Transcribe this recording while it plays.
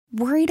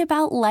Worried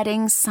about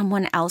letting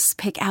someone else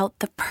pick out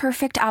the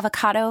perfect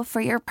avocado for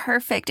your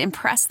perfect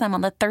impress them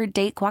on the third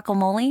date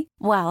guacamole?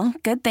 Well,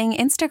 good thing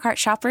Instacart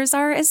shoppers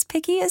are as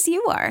picky as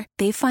you are.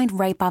 They find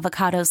ripe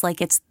avocados like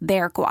it's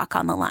their guac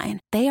on the line.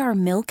 They are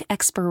milk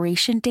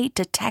expiration date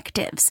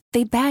detectives.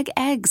 They bag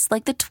eggs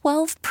like the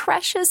 12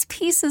 precious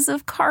pieces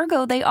of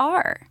cargo they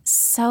are.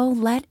 So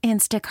let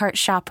Instacart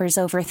shoppers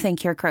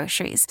overthink your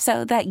groceries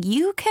so that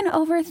you can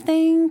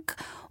overthink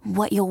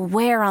what you'll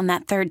wear on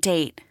that third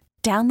date.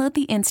 Download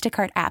the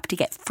Instacart app to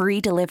get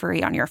free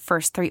delivery on your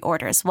first 3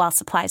 orders while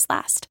supplies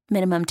last.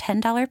 Minimum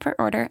 $10 per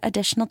order.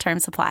 Additional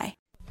terms apply.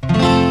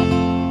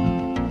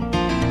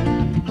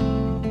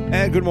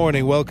 And good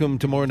morning. Welcome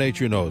to More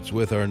Nature Notes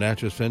with our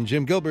naturalist friend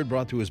Jim Gilbert,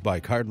 brought to us by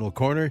Cardinal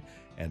Corner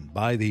and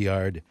By the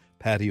Yard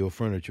Patio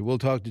Furniture. We'll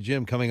talk to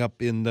Jim coming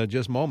up in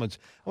just moments.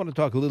 I want to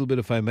talk a little bit,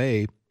 if I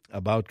may,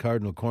 about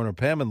Cardinal Corner.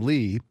 Pam and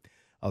Lee,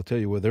 I'll tell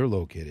you where they're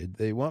located.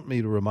 They want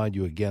me to remind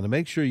you again, and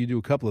make sure you do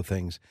a couple of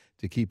things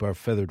to keep our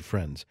feathered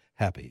friends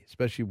happy,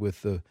 especially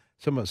with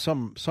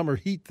some summer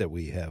heat that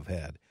we have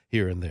had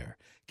here and there.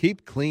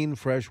 Keep clean,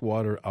 fresh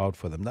water out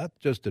for them, not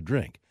just to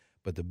drink,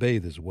 but to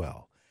bathe as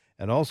well.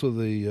 And also,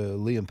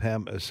 Lee and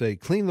Pam say,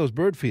 clean those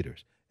bird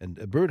feeders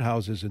and bird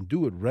houses and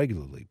do it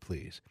regularly,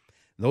 please.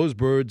 And those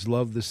birds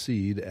love the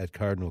seed at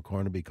Cardinal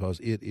Corner because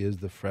it is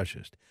the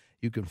freshest.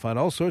 You can find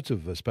all sorts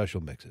of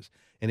special mixes,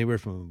 anywhere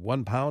from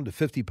 1 pound to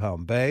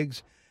 50-pound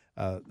bags.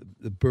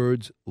 The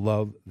birds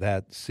love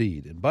that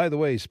seed. And by the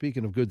way,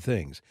 speaking of good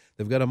things,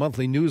 they've got a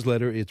monthly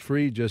newsletter. It's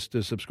free just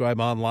to subscribe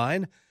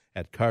online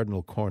at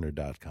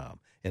cardinalcorner.com.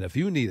 And if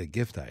you need a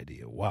gift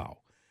idea, wow,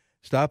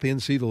 stop in,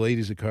 see the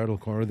ladies at Cardinal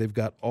Corner. They've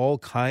got all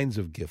kinds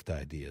of gift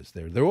ideas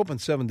there. They're open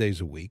 7 days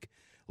a week.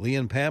 Lee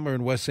and Pam are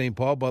in West St.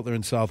 Paul, Butler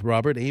in South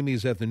Robert.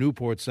 Amy's at the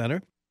Newport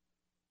Center.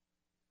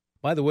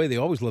 By the way, they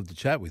always love to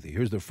chat with you.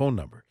 Here's their phone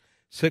number,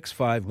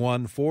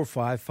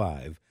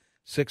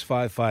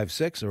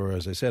 651-455-6556, or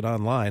as I said,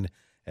 online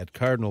at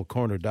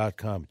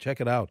cardinalcorner.com.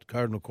 Check it out.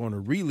 Cardinal Corner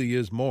really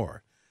is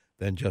more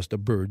than just a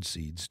bird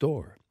seed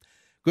store.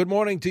 Good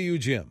morning to you,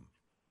 Jim.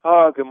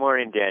 Oh, good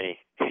morning, Danny.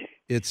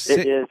 It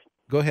is.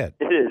 Go ahead.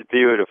 It is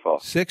beautiful.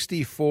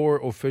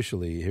 64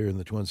 officially here in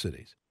the Twin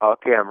Cities.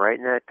 Okay, I'm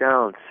writing that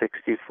down,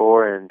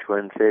 64 in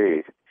Twin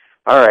Cities.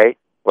 All right,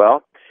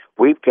 well,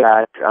 we've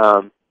got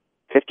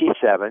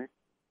 57,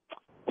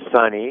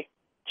 sunny,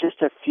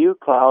 just a few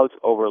clouds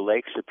over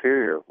Lake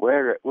Superior.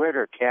 We're at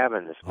our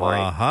cabin this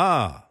morning.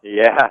 Aha.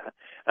 Yeah,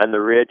 on the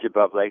ridge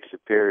above Lake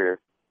Superior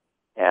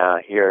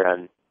here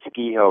on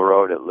Ski Hill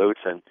Road at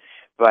Lutsen.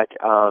 But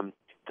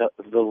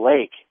the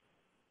lake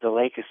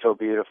is so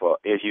beautiful,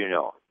 as you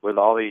know, with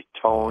all these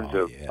tones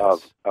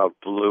of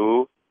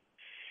blue.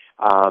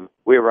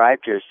 We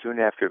arrived here soon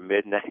after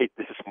midnight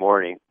this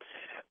morning.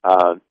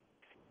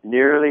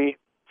 Nearly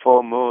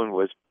full moon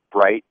was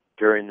bright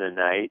during the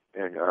night,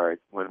 or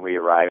when we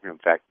arrived. In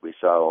fact, we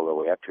saw it all the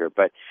way up here.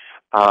 But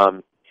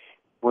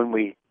when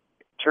we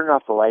turned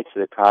off the lights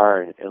of the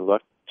car and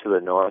looked to the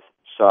north,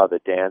 saw the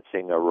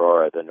dancing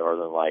aurora, the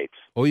northern lights.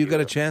 Oh, you got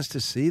a chance to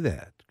see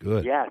that.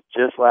 Good. Yeah,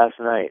 just last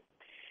night.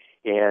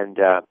 And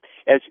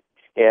as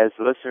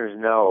listeners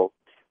know,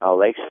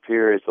 Lake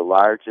Superior is the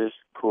largest,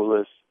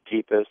 coolest,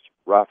 deepest,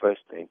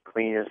 roughest, and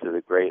cleanest of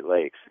the Great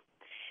Lakes.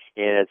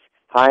 And it's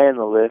high on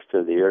the list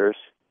of the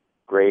Earth's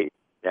great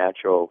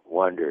natural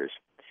wonders.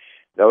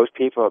 Those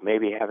people that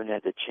maybe haven't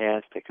had the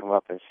chance to come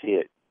up and see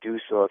it, do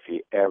so if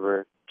you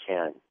ever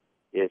can.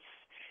 It's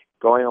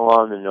going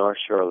along the North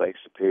Shore of Lake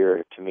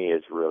Superior, to me,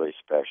 is really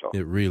special.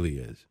 It really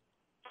is.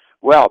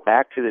 Well,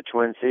 back to the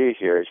Twin Cities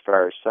here as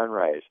far as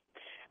sunrise.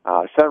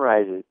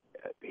 Sunrise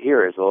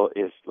here is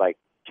like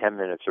 10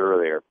 minutes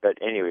earlier.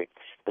 But anyway,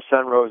 the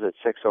sun rose at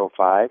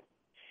 6:05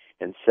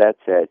 and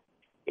sets at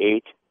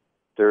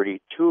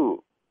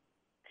 8:32.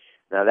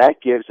 Now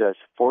that gives us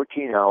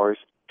 14 hours,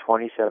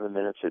 27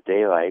 minutes of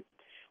daylight.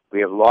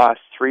 We have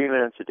lost 3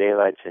 minutes of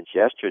daylight since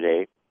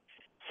yesterday,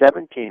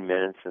 17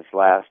 minutes since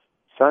last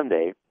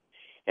Sunday,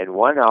 and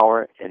 1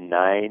 hour and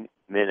 9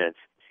 minutes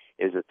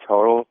is the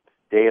total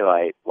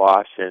daylight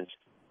lost since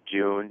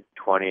June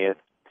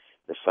 20th,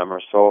 the summer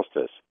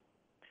solstice.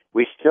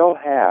 We still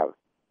have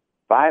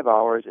 5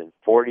 hours and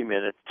 40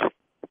 minutes to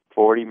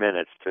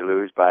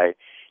lose by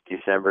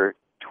December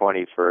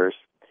 21st,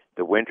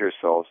 the winter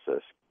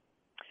solstice.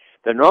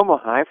 The normal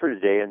high for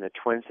today in the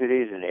Twin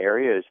Cities and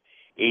area is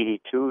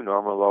 82,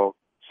 normal low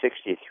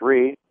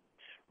 63.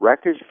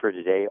 Records for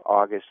today,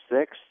 August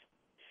 6th.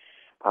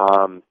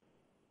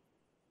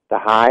 The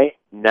high,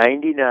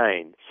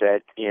 99,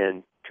 set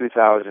in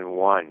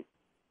 2001,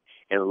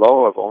 and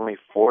low of only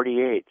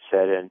 48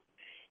 set in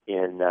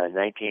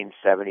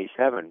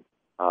 1977,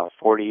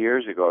 40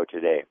 years ago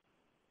today.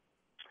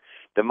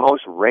 The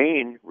most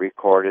rain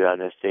recorded on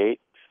this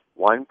date,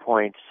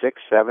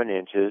 1.67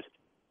 inches.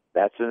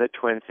 That's in the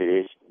Twin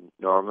Cities,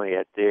 normally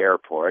at the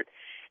airport,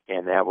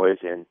 and that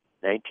was in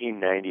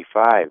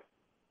 1995.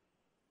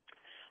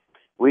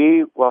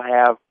 We will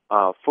have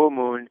a full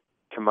moon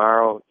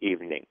tomorrow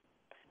evening,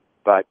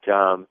 but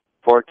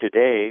for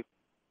today,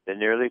 the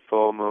nearly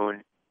full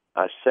moon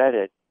set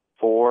at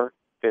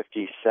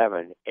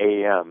 4:57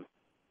 a.m.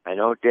 I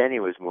know Denny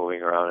was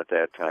moving around at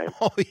that time.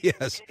 Oh,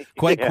 yes.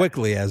 Quite Yeah.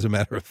 quickly, as a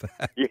matter of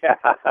fact. Yeah,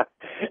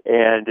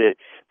 and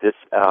this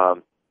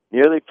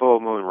nearly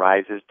full moon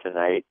rises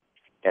tonight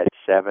at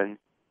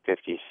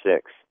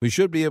 7:56. We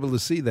should be able to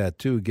see that,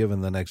 too,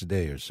 given the next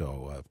day or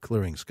so of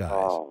clearing skies.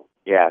 Oh,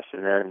 yes,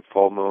 and then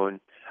full moon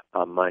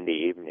on Monday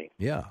evening.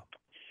 Yeah.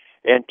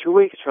 And 2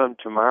 weeks from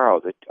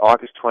tomorrow,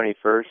 August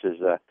 21st,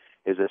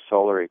 is a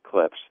solar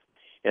eclipse,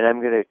 and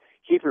I'm going to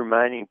keep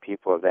reminding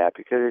people of that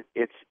because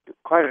it's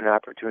quite an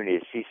opportunity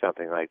to see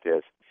something like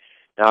this.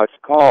 Now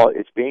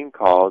it's being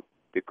called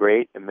the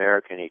Great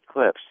American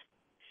Eclipse,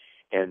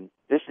 and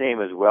this name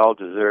is well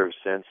deserved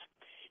since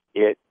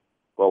it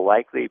will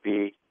likely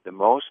be the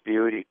most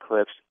viewed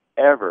eclipse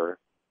ever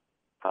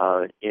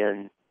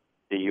in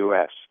the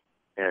U.S.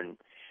 And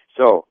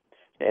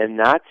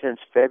not since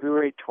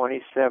February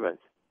 27th,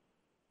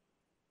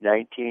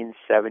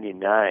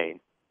 1979,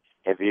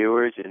 have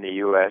viewers in the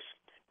U.S.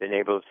 been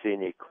able to see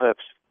an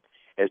eclipse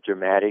as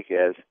dramatic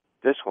as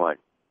this one.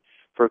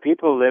 For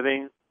people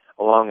living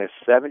along a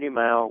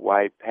 70-mile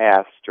wide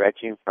path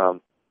stretching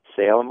from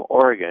Salem,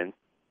 Oregon,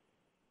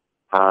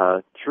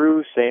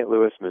 through St.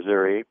 Louis,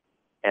 Missouri,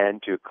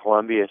 and to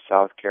Columbia,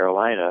 South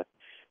Carolina,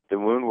 the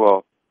moon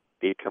will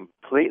be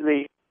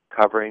completely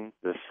covering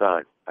the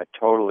sun, a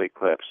total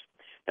eclipse.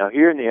 Now,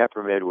 here in the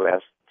upper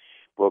Midwest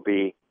will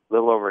be a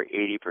little over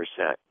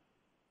 80%.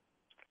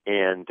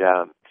 And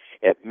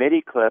at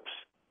mid-eclipse,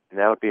 and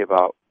that would be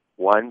about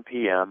 1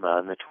 p.m.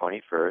 on the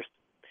 21st,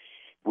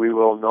 we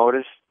will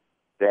notice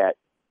that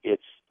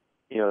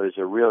there's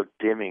a real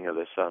dimming of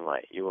the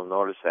sunlight. You will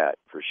notice that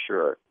for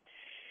sure.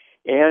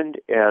 And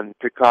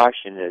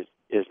precaution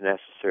is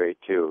necessary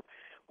too.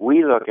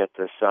 We look at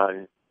the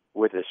sun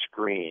with a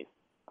screen.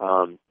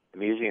 I'm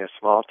using a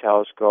small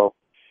telescope,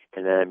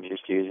 and then I'm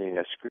just using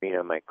a screen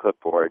on my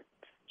clipboard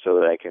so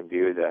that I can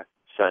view the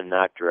sun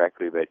not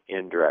directly but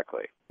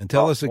indirectly. And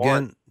tell us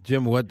again,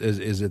 Jim, what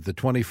is it the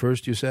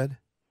 21st you said?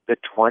 The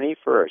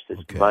 21st.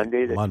 It's Okay.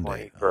 Monday the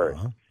Monday. 21st.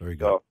 Uh-huh. Very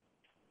good. So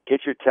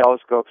get your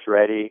telescopes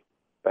ready,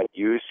 but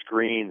use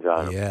screens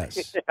on them.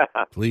 Yes,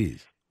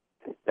 please.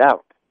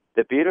 Now,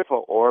 the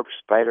beautiful orb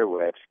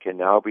spiderwebs can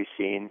now be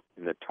seen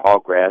in the tall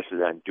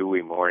grasses on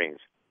dewy mornings.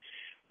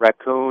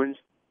 Raccoons,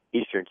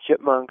 eastern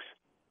chipmunks,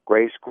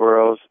 gray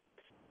squirrels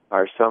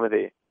are some of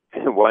the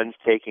ones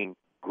taking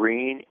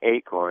green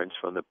acorns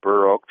from the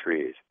bur oak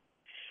trees.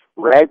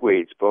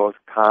 Ragweeds, both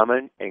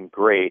common and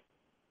great,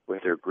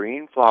 with their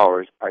green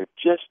flowers, are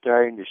just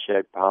starting to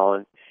shed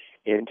pollen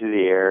into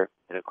the air,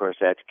 and of course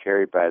that's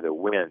carried by the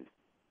wind.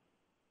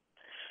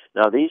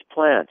 Now these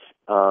plants,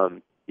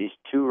 these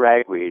two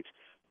ragweeds,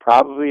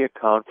 probably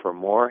account for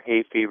more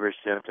hay fever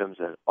symptoms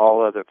than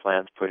all other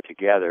plants put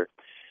together,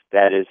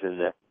 that is in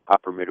the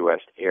upper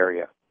Midwest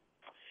area.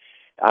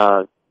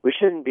 We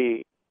shouldn't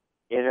be,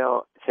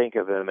 think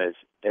of them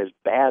as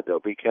bad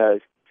though,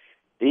 because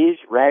these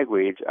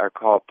ragweeds are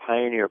called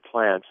pioneer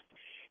plants,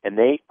 and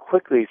they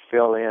quickly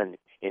fill in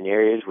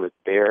areas with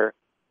where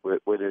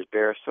there's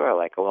bare soil,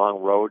 like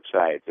along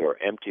roadsides or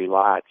empty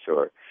lots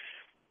or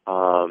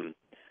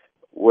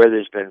where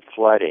there's been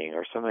flooding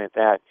or something like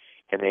that,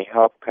 and they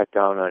help cut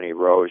down on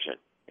erosion,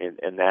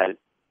 and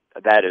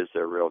that is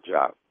their real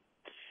job.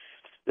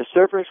 The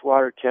surface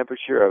water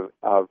temperature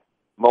of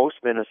most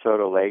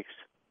Minnesota lakes,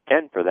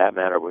 and for that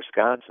matter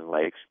Wisconsin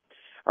lakes,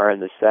 are in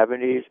the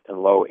 70s and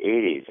low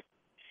 80s.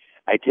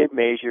 I did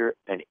measure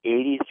an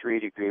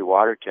 83-degree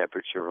water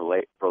temperature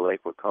for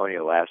Lake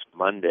Waconia last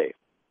Monday.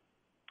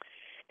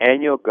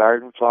 Annual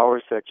garden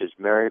flowers such as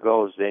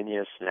marigold,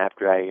 zinnias,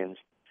 snapdragons,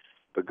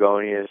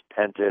 begonias,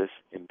 pentas,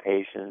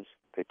 impatiens,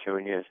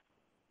 petunias,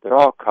 they're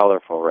all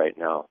colorful right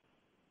now.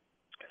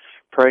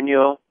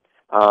 Perennial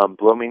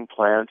blooming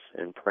plants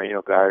in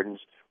perennial gardens,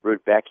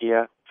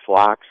 rudbeckia,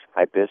 phlox,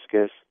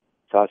 hibiscus,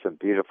 saw some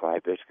beautiful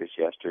hibiscus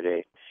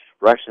yesterday,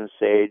 Russian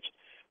sage,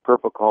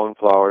 purple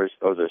coneflowers,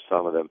 those are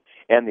some of them.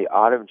 And the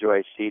autumn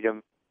joy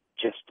sedum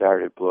just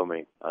started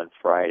blooming on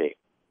Friday.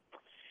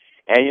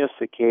 Annual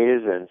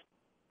cicadas and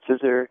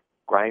scissor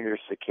grinder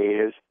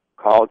cicadas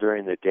call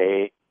during the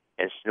day,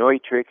 and snowy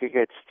tree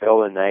crickets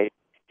fill the night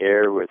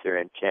air with their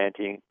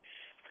enchanting,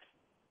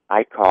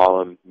 I call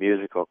them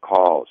musical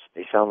calls.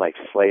 They sound like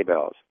sleigh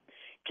bells.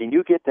 Can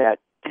you get that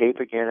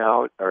tape again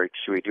out, or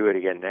should we do it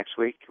again next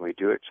week? Can we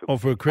do it?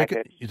 For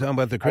cricket? You're talking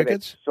about the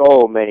crickets?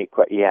 So many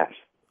questions. Yes.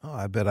 Oh,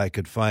 I bet I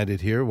could find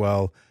it here.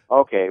 Well,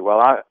 okay. Well,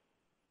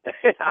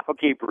 I'll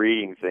keep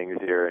reading things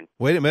here. And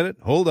wait a minute.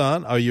 Hold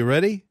on. Are you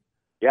ready?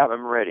 Yeah,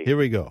 I'm ready. Here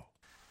we go.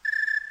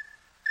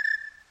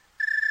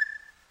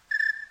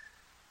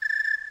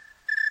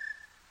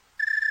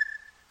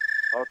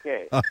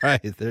 Okay. All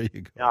right. There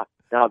you go.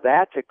 Now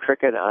that's a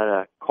cricket on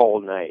a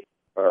cold night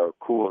or a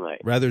cool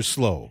night. Rather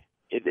slow.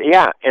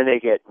 Yeah, and they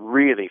get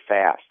really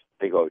fast.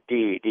 They go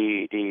dee,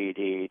 dee, dee,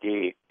 dee,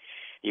 dee.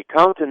 You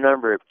count the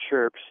number of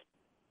chirps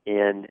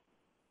in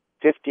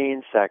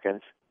 15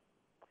 seconds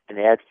and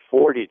add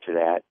 40 to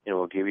that, and it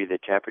will give you the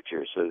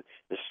temperature. So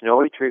the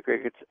snowy tree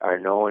crickets are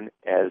known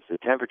as the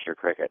temperature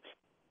crickets.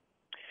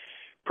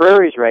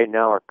 Prairies right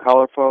now are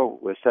colorful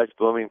with such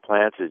blooming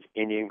plants as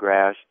Indian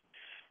grass,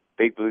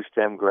 big blue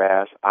stem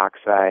grass,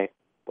 oxeye,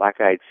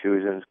 black-eyed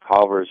Susans,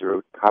 Culver's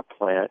root, cup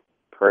plant,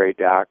 prairie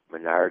dock,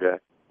 monarda,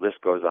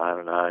 list goes on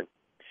and on.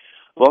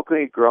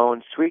 Locally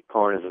grown sweet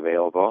corn is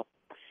available,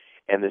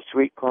 and the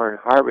sweet corn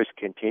harvest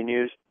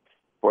continues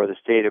for the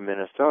state of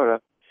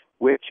Minnesota,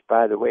 which,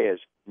 by the way, is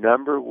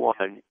number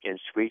one in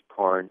sweet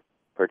corn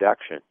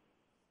production.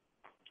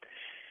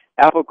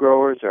 Apple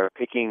growers are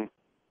picking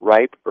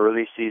ripe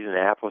early season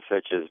apples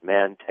such as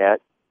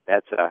Mantet,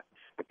 that's a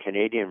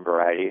Canadian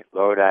variety,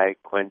 Lodi,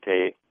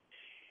 Quinte,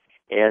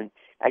 and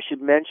I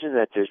should mention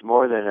that there's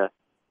more than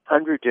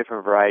 100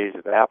 different varieties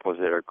of apples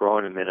that are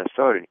grown in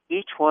Minnesota, and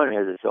each one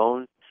has its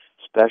own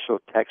special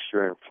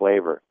texture and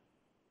flavor.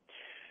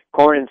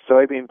 Corn and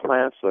soybean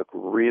plants look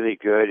really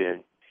good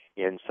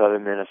in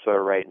southern Minnesota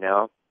right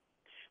now.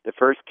 The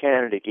first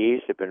Canada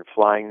geese have been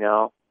flying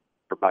now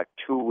for about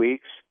 2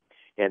 weeks,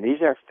 and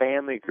these are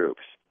family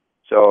groups.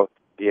 So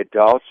the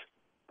adults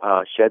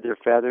shed their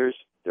feathers,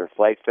 their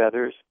flight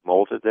feathers,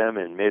 molted them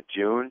in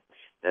mid-June,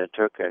 and it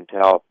took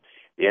until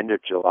the end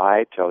of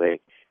July till they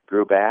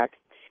grew back,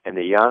 and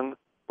the young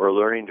were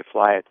learning to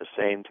fly at the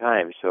same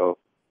time. So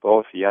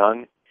both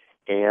young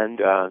and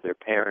their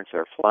parents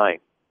are flying.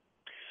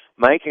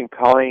 Mike and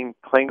Colleen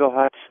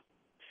Klingelhutz,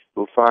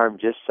 who farm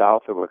just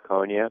south of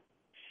Waconia,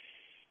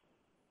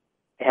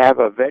 have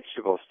a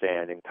vegetable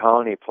stand in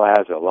Colony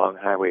Plaza along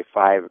Highway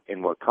 5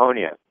 in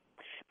Waconia,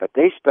 but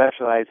they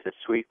specialize in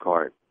sweet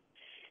corn.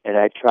 And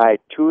I tried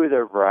two of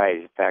their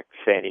varieties. In fact,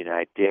 Sandy and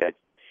I did.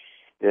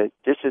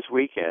 This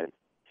weekend,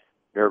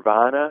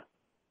 Nirvana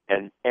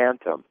and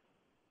Anthem,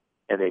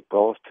 and they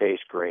both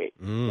taste great.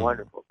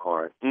 Wonderful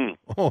corn.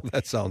 Oh,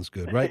 that sounds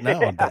good. Right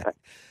now, I'm back.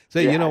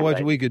 Say, you know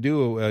what we could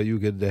do? You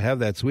could have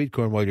that sweet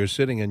corn while you're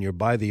sitting in your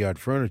by-the-yard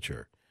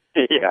furniture.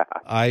 Yeah.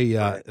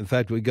 In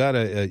fact, we got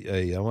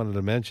I wanted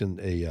to mention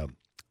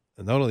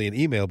not only an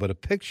email, but a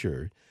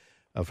picture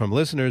from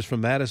listeners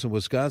from Madison,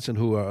 Wisconsin,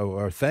 who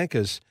are thank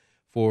us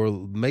for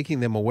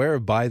making them aware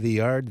of By the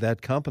Yard,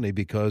 that company,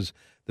 because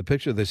the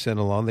picture they sent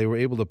along, they were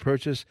able to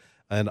purchase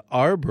an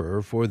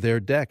arbor for their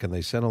deck, and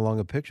they sent along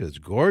a picture. It's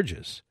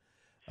gorgeous.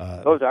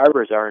 Those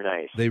arbors are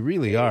nice. They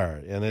really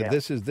are. And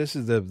this is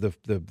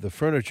the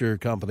furniture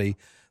company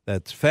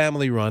that's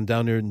family run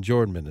down there in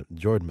Jordan,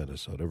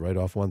 Minnesota, right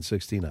off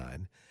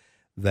 169,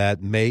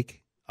 that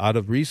make out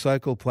of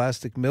recycled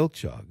plastic milk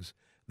jugs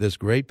this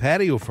great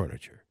patio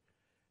furniture.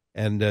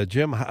 And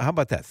Jim, how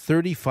about that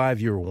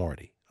 35-year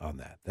warranty on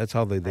that? That's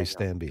how they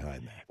stand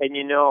behind that. And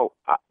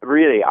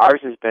really, ours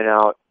has been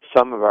out.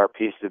 Some of our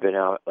pieces have been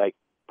out like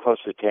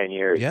close to 10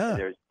 years. Yeah.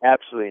 There's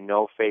absolutely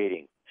no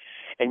fading.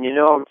 And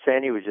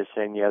Sandy was just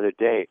saying the other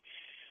day,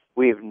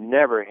 we've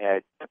never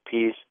had a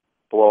piece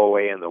blow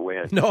away in the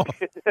wind. No,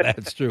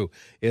 that's true.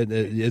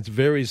 It's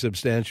very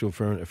substantial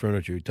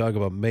furniture. You talk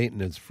about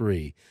maintenance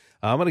free.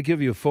 I'm going to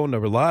give you a phone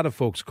number. A lot of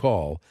folks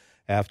call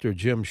after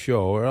Jim's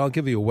show, or I'll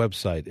give you a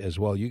website as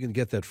well. You can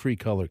get that free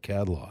color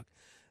catalog.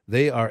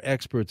 They are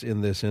experts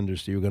in this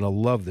industry. You're going to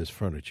love this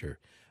furniture.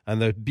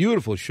 And the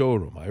beautiful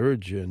showroom. I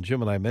urge you, and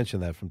Jim and I mention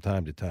that from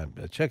time to time.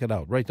 Check it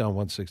out, right down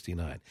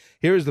 169.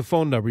 Here's the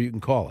phone number. You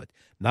can call it,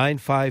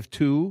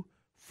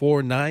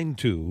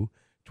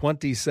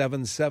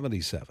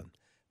 952-492-2777.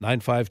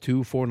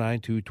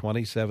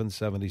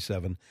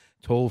 952-492-2777.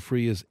 Toll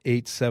free is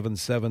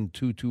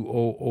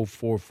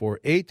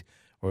 877-220-0448.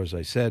 Or as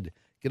I said,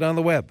 get on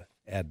the web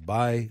at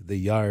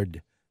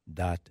bytheyard.net.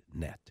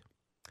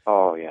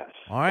 Oh, yes.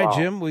 All right, wow.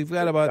 Jim, we've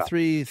got about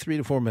 3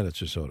 to 4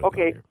 minutes or so to go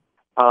here.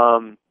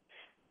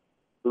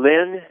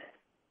 Lynn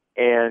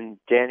and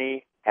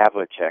Denny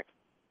Havlicek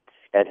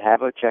at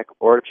Havlicek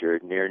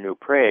Orchard near New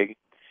Prague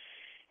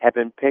have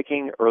been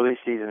picking early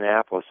season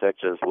apples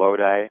such as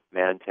Lodi,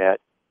 Mantet,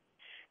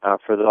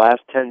 for the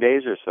last 10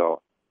 days or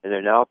so, and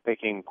they're now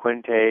picking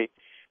Quinte,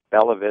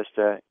 Bella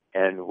Vista,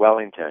 and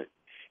Wellington.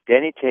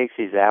 Denny takes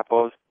these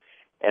apples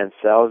and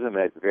sells them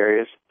at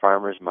various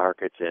farmers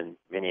markets in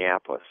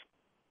Minneapolis.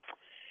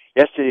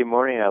 Yesterday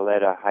morning, I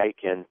led a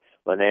hike in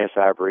Linnaeus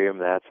Arboretum,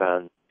 that's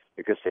on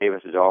the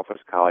Gustavus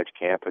Adolphus College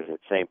campus at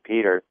St.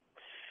 Peter.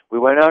 We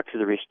went out to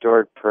the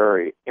restored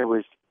prairie. And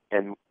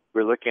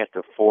we're looking at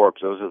the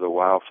forbs. Those are the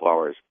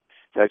wildflowers,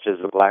 such as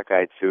the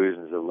black-eyed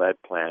Susans, the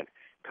lead plant,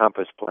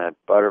 compass plant,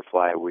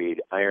 butterfly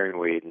weed,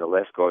 ironweed, and the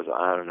list goes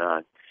on and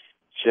on.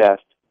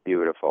 Just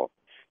beautiful.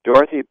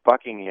 Dorothy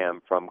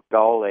Buckingham from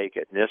Gull Lake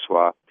at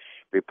Nisswa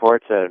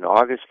reports that on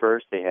August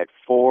 1st they had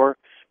 4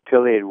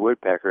 pileated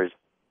woodpeckers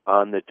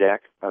on the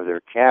deck of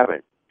their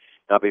cabin.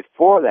 Now,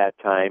 before that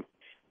time,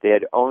 they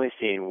had only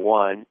seen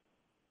 1,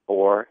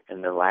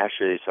 and then last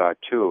year they saw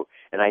 2.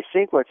 And I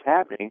think what's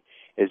happening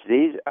is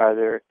these are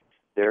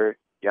their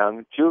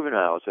young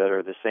juveniles that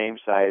are the same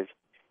size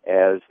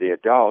as the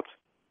adults.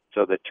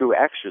 So the 2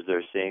 extras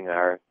they're seeing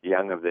are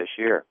young of this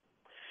year.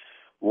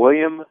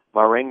 William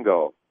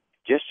Marengo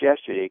just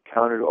yesterday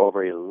counted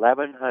over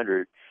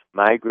 1,100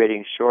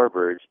 migrating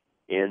shorebirds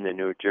in the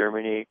New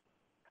Germany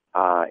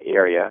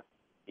area.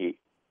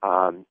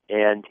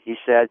 And he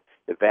said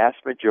the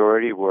vast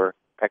majority were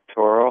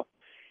pectoral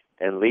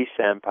and leaf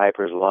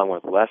sandpipers, along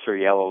with lesser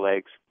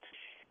yellowlegs,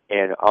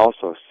 and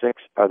also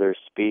 6 other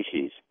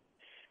species.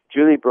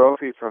 Julie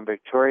Brophy from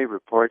Victoria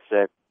reports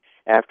that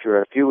after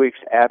a few weeks'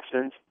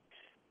 absence,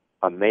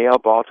 a male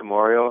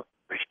Baltimorean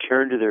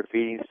returned to their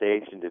feeding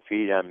station to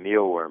feed on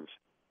mealworms.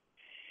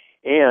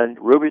 And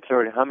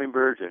ruby-throated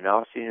hummingbirds are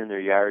now seen in their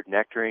yard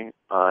nectaring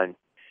on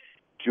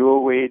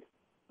jewelweed,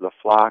 the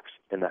phlox,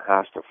 and the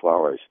hosta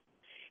flowers.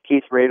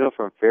 Keith Radel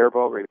from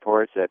Faribault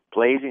reports that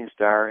blazing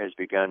star has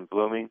begun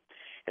blooming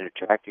and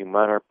attracting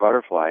monarch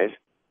butterflies.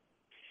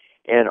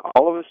 And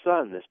all of a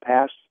sudden, this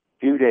past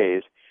few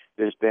days,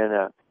 there's been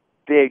a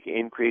big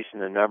increase in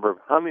the number of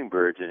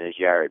hummingbirds in his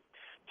yard.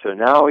 So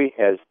now he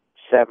has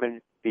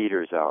 7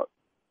 feeders out.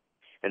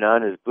 And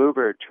on his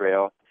bluebird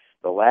trail,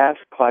 the last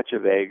clutch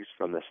of eggs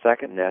from the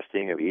second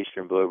nesting of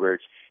eastern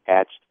bluebirds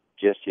hatched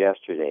just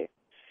yesterday.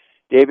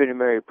 David and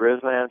Mary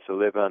Brislands, who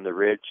live on the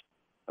ridge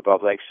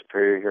above Lake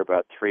Superior here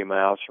about 3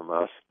 miles from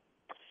us,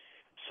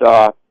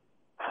 saw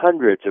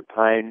hundreds of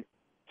pine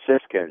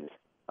siskins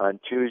on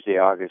Tuesday,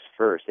 August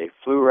 1st. They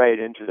flew right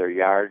into their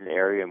yard and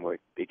area and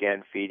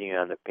began feeding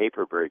on the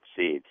paperbird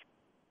seeds.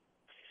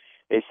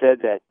 They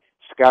said that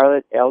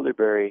scarlet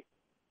elderberry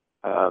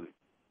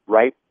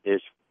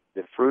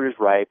the fruit is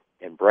ripe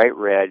and bright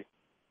red,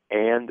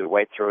 and the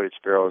white-throated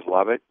sparrows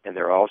love it, and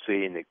they're also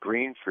eating the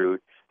green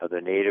fruit of the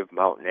native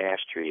mountain ash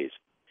trees.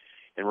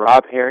 And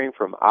Rob Herring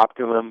from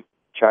Optimum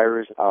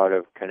Chires out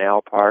of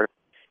Canal Park,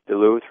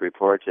 Duluth,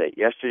 reports that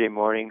yesterday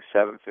morning,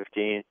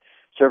 7:15,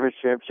 surface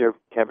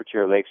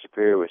temperature of Lake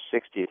Superior was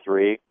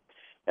 63.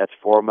 That's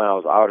 4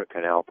 miles out of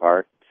Canal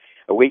Park.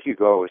 A week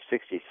ago, it was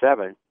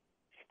 67.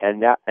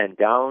 And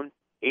down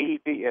 80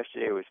 feet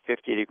yesterday was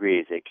 50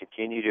 degrees. They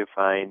continue to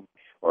find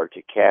or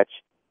to catch,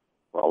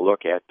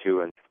 look at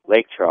too, and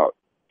lake trout.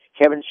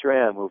 Kevin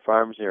Schramm, who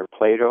farms near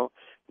Plato,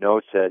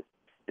 notes that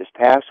this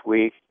past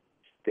week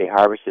they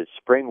harvested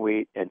spring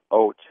wheat and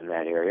oats in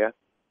that area.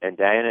 And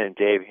Diana and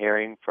Dave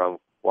Herring from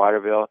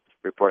Waterville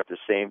report the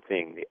same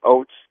thing. The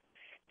oats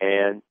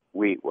and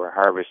wheat were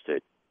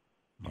harvested.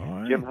 All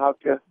right. Jim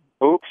Hupka,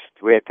 do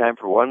we have time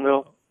for one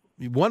little?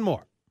 One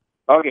more.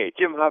 Okay,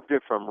 Jim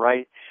Hupka from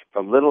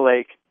Little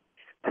Lake,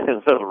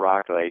 Little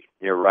Rock Lake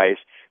near Rice,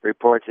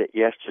 reports that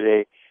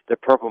yesterday the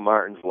purple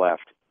martins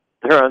left.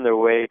 They're on their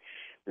way.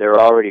 They're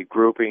already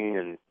grouping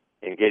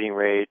and getting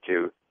ready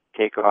to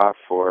take off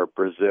for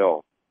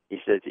Brazil. He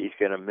says he's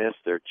going to miss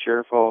their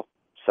cheerful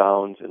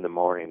sounds in the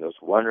morning, those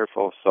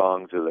wonderful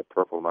songs of the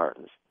purple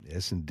martins.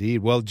 Yes, indeed.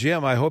 Well,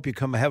 Jim, I hope you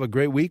come have a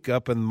great week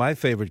up in my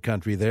favorite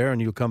country there, and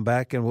you'll come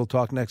back and we'll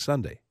talk next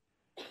Sunday.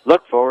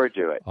 Look forward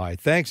to it. All right.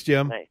 Thanks,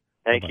 Jim.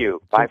 Thank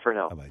you. Bye for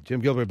now. Bye-bye.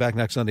 Jim Gilbert back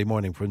next Sunday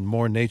morning for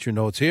more Nature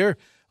Notes here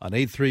on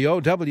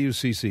 830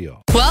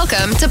 WCCO.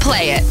 Welcome to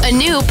Play It, a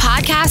new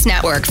podcast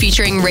network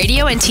featuring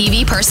radio and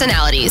TV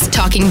personalities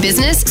talking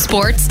business,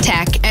 sports,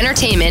 tech,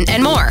 entertainment,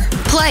 and more.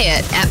 Play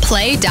it at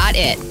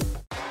play.it.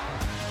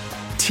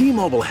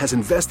 T-Mobile has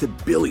invested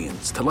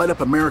billions to light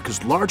up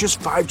America's largest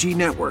 5G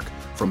network,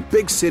 from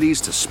big cities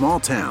to small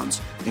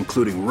towns,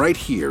 including right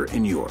here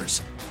in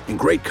yours. And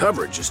great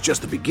coverage is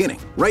just the beginning.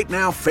 Right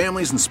now,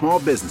 families and small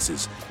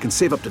businesses can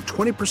save up to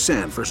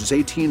 20% versus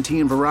AT&T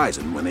and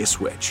Verizon when they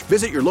switch.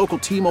 Visit your local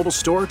T-Mobile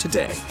store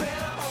today.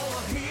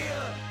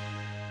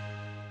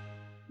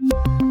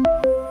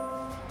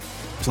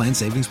 Plan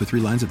savings with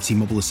 3 lines of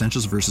T-Mobile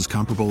Essentials versus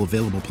comparable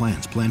available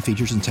plans. Plan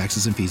features and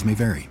taxes and fees may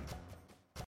vary.